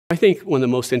I think one of the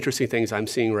most interesting things I'm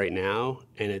seeing right now,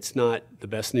 and it's not the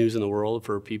best news in the world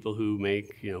for people who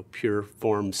make, pure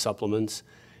form supplements,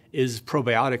 is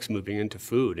probiotics moving into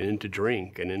food and into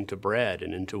drink and into bread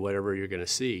and into whatever you're going to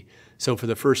see. So for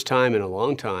the first time in a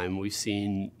long time, we've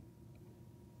seen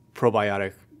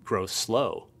probiotic growth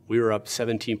slow. We were up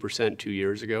 17% 2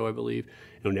 years ago, I believe.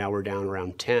 Now we're down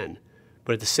around 10.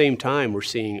 But at the same time, we're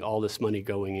seeing all this money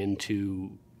going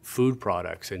into food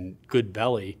products, and Good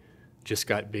Belly just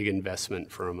got big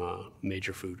investment from a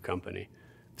major food company.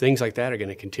 Things like that are going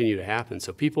to continue to happen.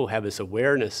 So people have this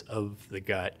awareness of the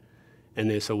gut and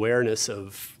this awareness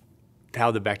of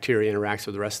how the bacteria interacts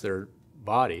with the rest of their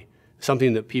body.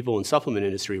 Something that people in supplement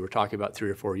industry were talking about 3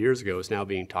 or 4 years ago is now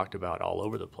being talked about all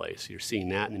over the place. You're seeing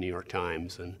that in the New York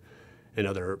Times and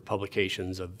other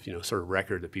publications of sort of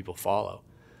record that people follow.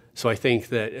 So I think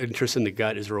that interest in the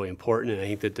gut is really important, and I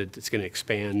think that it's going to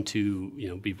expand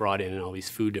to be brought in all these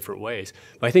food different ways.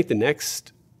 But I think the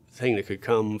next thing that could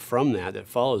come from that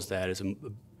follows that is a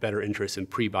better interest in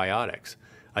prebiotics.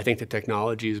 I think the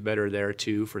technology is better there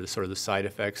too for the sort of the side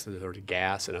effects, the sort of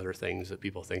gas and other things that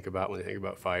people think about when they think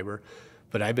about fiber.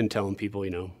 But I've been telling people,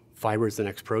 fiber is the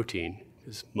next protein,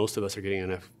 because most of us are getting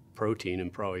enough protein,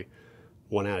 and probably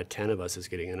 1 out of 10 of us is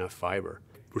getting enough fiber.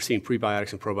 We're seeing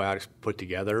prebiotics and probiotics put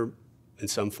together in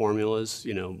some formulas,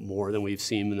 more than we've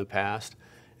seen in the past.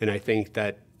 And I think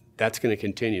that that's going to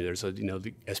continue. There's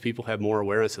as people have more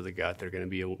awareness of the gut, there's going to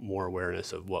be more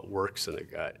awareness of what works in the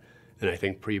gut. And I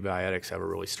think prebiotics have a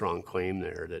really strong claim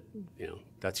there that,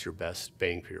 that's your best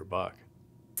bang for your buck.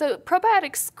 So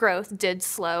probiotics growth did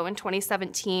slow in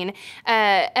 2017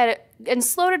 and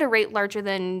slowed at a rate larger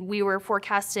than we were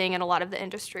forecasting, and a lot of the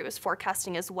industry was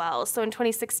forecasting as well. So in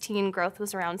 2016, growth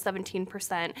was around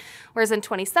 17%, whereas in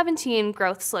 2017,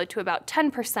 growth slowed to about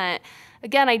 10%.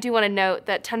 Again, I do want to note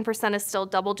that 10% is still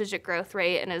double-digit growth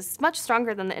rate and is much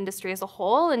stronger than the industry as a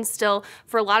whole, and still,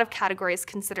 for a lot of categories,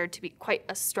 considered to be quite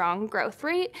a strong growth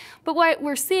rate. But what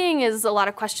we're seeing is a lot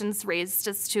of questions raised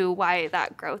as to why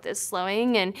that growth is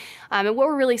slowing, and what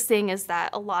we're really seeing is that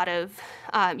a lot of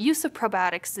use of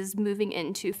probiotics is moving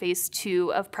into phase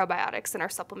 2 of probiotics in our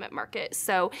supplement market.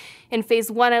 So in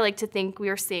phase 1, I like to think we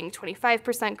are seeing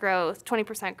 25% growth,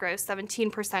 20% growth,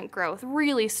 17% growth,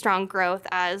 really strong growth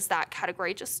as that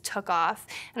category just took off.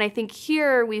 And I think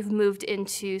here we've moved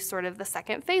into sort of the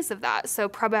second phase of that. So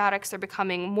probiotics are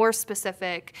becoming more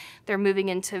specific. They're moving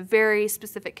into very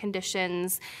specific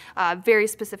conditions, very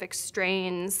specific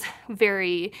strains,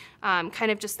 very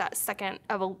kind of just that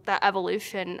that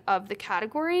evolution of the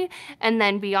category. And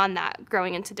then beyond that,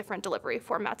 growing into different delivery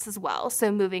formats as well.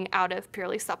 So moving out of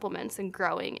purely supplements and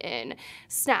growing in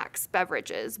snacks,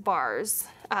 beverages, bars,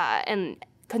 and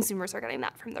consumers are getting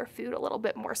that from their food a little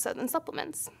bit more so than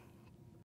supplements.